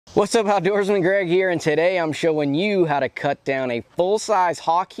What's up, Outdoorsman? Greg here, and today I'm showing you how to cut down a full-size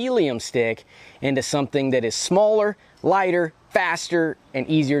Hawk Helium stick into something that is smaller, lighter, faster, and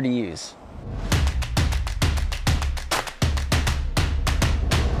easier to use.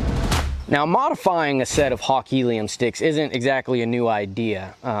 Now, modifying a set of Hawk Helium sticks isn't exactly a new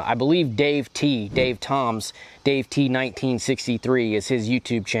idea. I believe Dave Tom's Dave T 1963 is his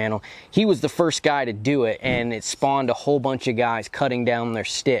YouTube channel. He was the first guy to do it, and it spawned a whole bunch of guys cutting down their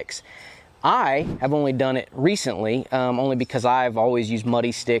sticks. I have only done it recently, only because I've always used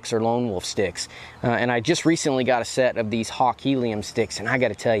muddy sticks or lone wolf sticks. And I just recently got a set of these Hawk Helium sticks, and I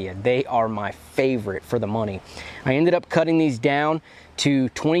gotta tell you, they are my favorite for the money. I ended up cutting these down to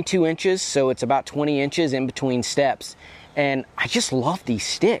 22 inches, so it's about 20 inches in between steps. And I just love these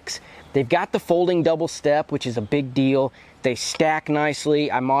sticks. They've got the folding double step, which is a big deal. They stack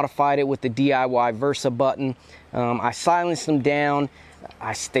nicely. I modified it with the DIY Versa button. I silenced them down.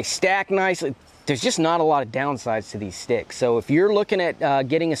 They stack nicely. There's just not a lot of downsides to these sticks. So if you're looking at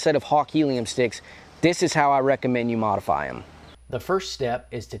getting a set of Hawk Helium sticks, this is how I recommend you modify them. The first step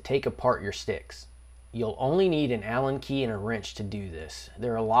is to take apart your sticks. You'll only need an Allen key and a wrench to do this.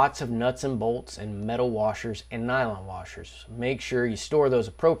 There are lots of nuts and bolts and metal washers and nylon washers. Make sure you store those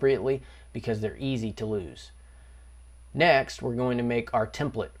appropriately because they're easy to lose. Next, we're going to make our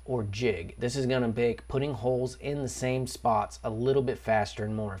template or jig. This is going to make putting holes in the same spots a little bit faster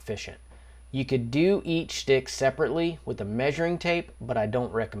and more efficient. You could do each stick separately with a measuring tape, but I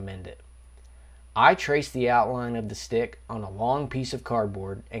don't recommend it. I traced the outline of the stick on a long piece of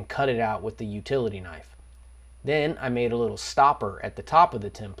cardboard and cut it out with the utility knife. Then I made a little stopper at the top of the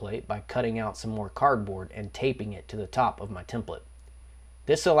template by cutting out some more cardboard and taping it to the top of my template.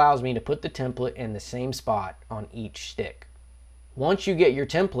 This allows me to put the template in the same spot on each stick. Once you get your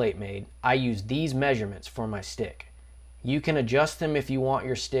template made, I use these measurements for my stick. You can adjust them if you want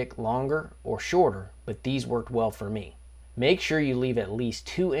your stick longer or shorter, but these worked well for me. Make sure you leave at least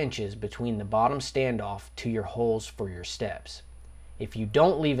 2 inches between the bottom standoff to your holes for your steps. If you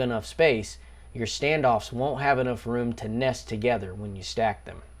don't leave enough space, your standoffs won't have enough room to nest together when you stack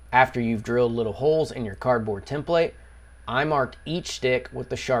them. After you've drilled little holes in your cardboard template, I marked each stick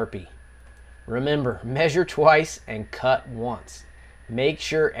with a Sharpie. Remember, measure twice and cut once. Make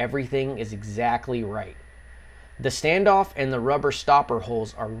sure everything is exactly right. The standoff and the rubber stopper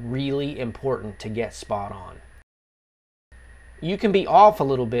holes are really important to get spot on. You can be off a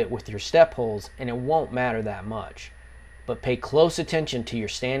little bit with your step holes and it won't matter that much, but pay close attention to your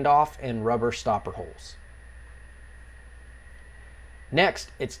standoff and rubber stopper holes. Next,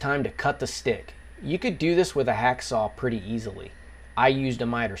 it's time to cut the stick. You could do this with a hacksaw pretty easily. I used a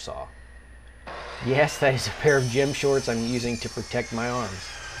miter saw. Yes, that is a pair of gym shorts I'm using to protect my arms.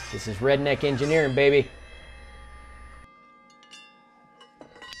 This is redneck engineering, baby.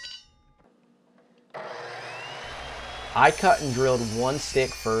 I cut and drilled one stick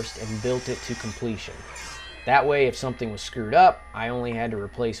first and built it to completion. That way, if something was screwed up, I only had to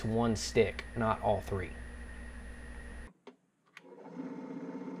replace one stick, not all three.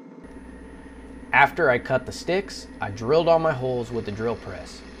 After I cut the sticks, I drilled all my holes with the drill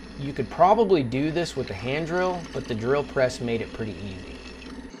press. You could probably do this with a hand drill, but the drill press made it pretty easy.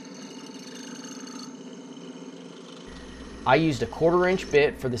 I used a 1/4 inch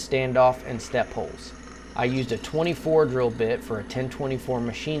bit for the standoff and step holes. I used a 24 drill bit for a 1024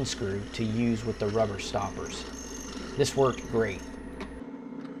 machine screw to use with the rubber stoppers. This worked great.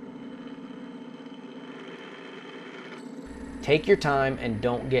 Take your time and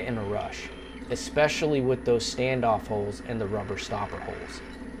don't get in a rush, especially with those standoff holes and the rubber stopper holes.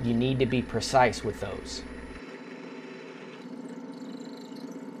 You need to be precise with those.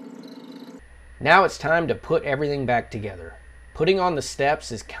 Now it's time to put everything back together. Putting on the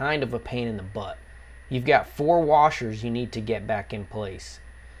steps is kind of a pain in the butt. You've got 4 washers you need to get back in place.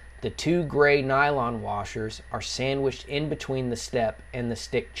 The 2 gray nylon washers are sandwiched in between the step and the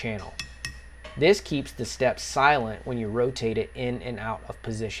stick channel. This keeps the step silent when you rotate it in and out of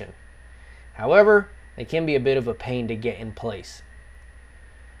position. However, they can be a bit of a pain to get in place.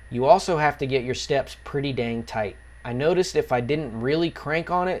 You also have to get your steps pretty dang tight. I noticed if I didn't really crank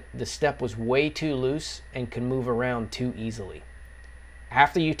on it, the step was way too loose and could move around too easily.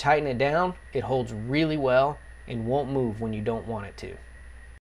 After you tighten it down, it holds really well and won't move when you don't want it to.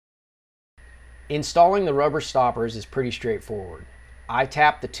 Installing the rubber stoppers is pretty straightforward. I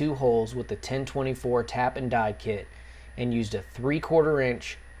tapped the 2 holes with the 1024 tap and die kit and used a 3/4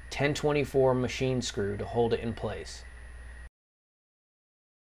 inch 1024 machine screw to hold it in place.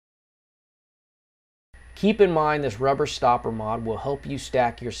 Keep in mind this rubber stopper mod will help you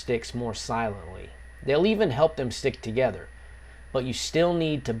stack your sticks more silently. They'll even help them stick together. but you still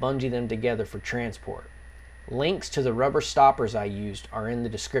need to bungee them together for transport. Links to the rubber stoppers I used are in the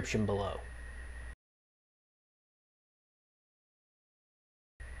description below.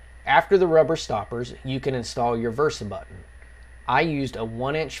 After the rubber stoppers, you can install your Versa button. I used a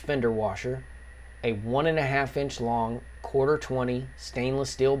 1-inch fender washer, a 1.5-inch long 1/4-20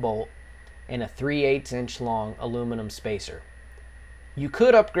 stainless steel bolt, and a 3/8 inch long aluminum spacer. You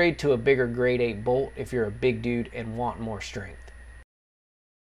could upgrade to a bigger grade 8 bolt if you're a big dude and want more strength.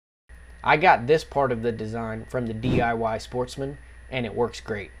 I got this part of the design from the DIY Sportsman, and it works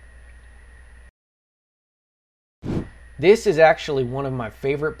great. This is actually one of my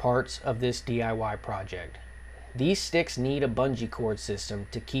favorite parts of this DIY project. These sticks need a bungee cord system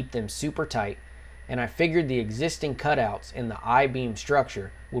to keep them super tight, and I figured the existing cutouts in the I-beam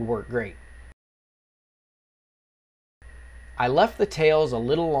structure would work great. I left the tails a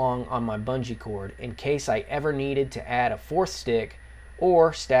little long on my bungee cord in case I ever needed to add a 4th stick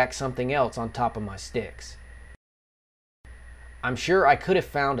or stack something else on top of my sticks. I'm sure I could have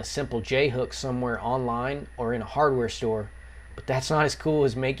found a simple J-hook somewhere online or in a hardware store, but that's not as cool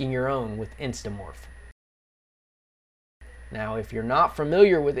as making your own with Instamorph. Now, if you're not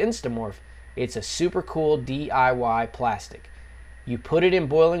familiar with Instamorph, it's a super cool DIY plastic. You put it in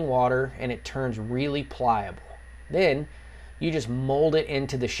boiling water and it turns really pliable. Then, you just mold it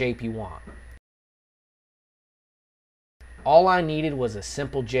into the shape you want. All I needed was a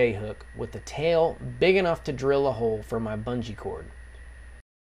simple J-hook with a tail big enough to drill a hole for my bungee cord.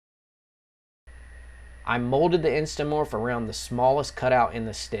 I molded the Instamorph around the smallest cutout in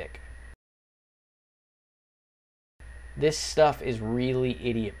the stick. This stuff is really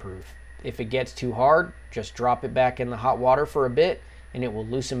idiot proof. If it gets too hard, just drop it back in the hot water for a bit and it will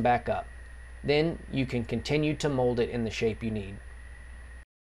loosen back up. Then you can continue to mold it in the shape you need.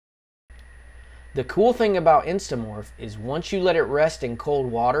 The cool thing about Instamorph is once you let it rest in cold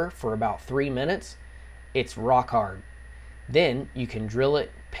water for about 3 minutes, it's rock hard. Then you can drill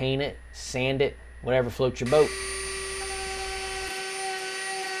it, paint it, sand it, whatever floats your boat.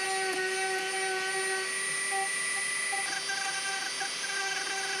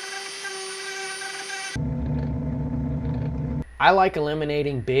 I like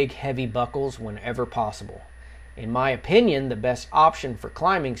eliminating big, heavy buckles whenever possible. In my opinion, the best option for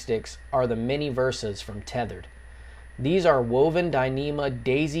climbing sticks are the Mini Versas from Tethered. These are woven Dyneema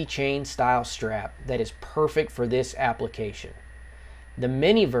daisy chain style strap that is perfect for this application. The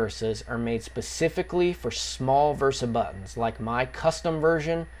Mini Versas are made specifically for small Versa buttons like my custom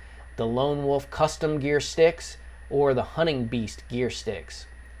version, the Lone Wolf custom gear sticks, or the Hunting Beast gear sticks.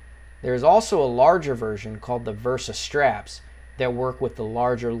 There is also a larger version called the VersaStraps that work with the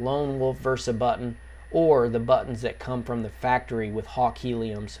larger Lone Wolf Versa button or the buttons that come from the factory with Hawk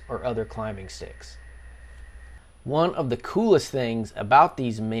Heliums or other climbing sticks. One of the coolest things about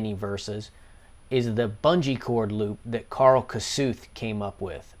these Mini Versas is the bungee cord loop that Carl Kasuth came up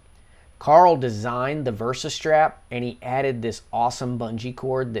with. Carl designed the VersaStrap and he added this awesome bungee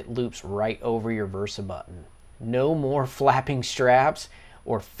cord that loops right over your Versa button. No more flapping straps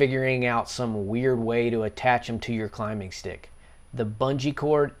or figuring out some weird way to attach them to your climbing stick. The bungee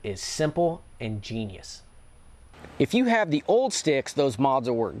cord is simple and genius. If you have the old sticks, those mods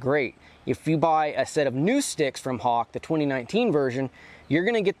will work great. If you buy a set of new sticks from Hawk, the 2019 version, you're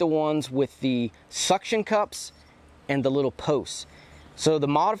gonna get the ones with the suction cups and the little posts. So the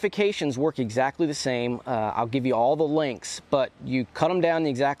modifications work exactly the same. I'll give you all the links, but you cut them down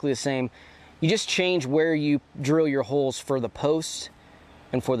exactly the same. You just change where you drill your holes for the posts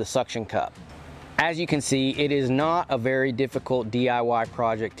and for the suction cup. As you can see, it is not a very difficult DIY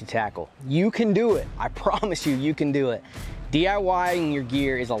project to tackle. You can do it. I promise you, you can do it. DIYing your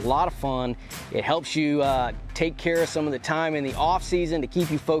gear is a lot of fun. It helps you take care of some of the time in the off season to keep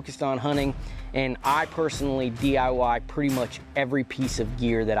you focused on hunting. And I personally DIY pretty much every piece of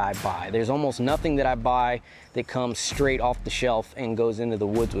gear that I buy. There's almost nothing that I buy that comes straight off the shelf and goes into the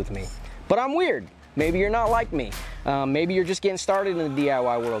woods with me. But I'm weird. Maybe you're not like me. Maybe you're just getting started in the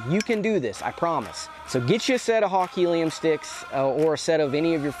DIY world. You can do this, I promise. So get you a set of Hawk Helium sticks or a set of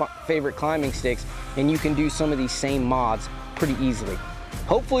any of your favorite climbing sticks, and you can do some of these same mods pretty easily.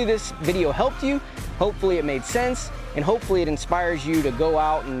 Hopefully this video helped you. Hopefully it made sense, and hopefully it inspires you to go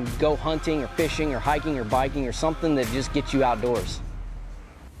out and go hunting or fishing or hiking or biking or something that just gets you outdoors.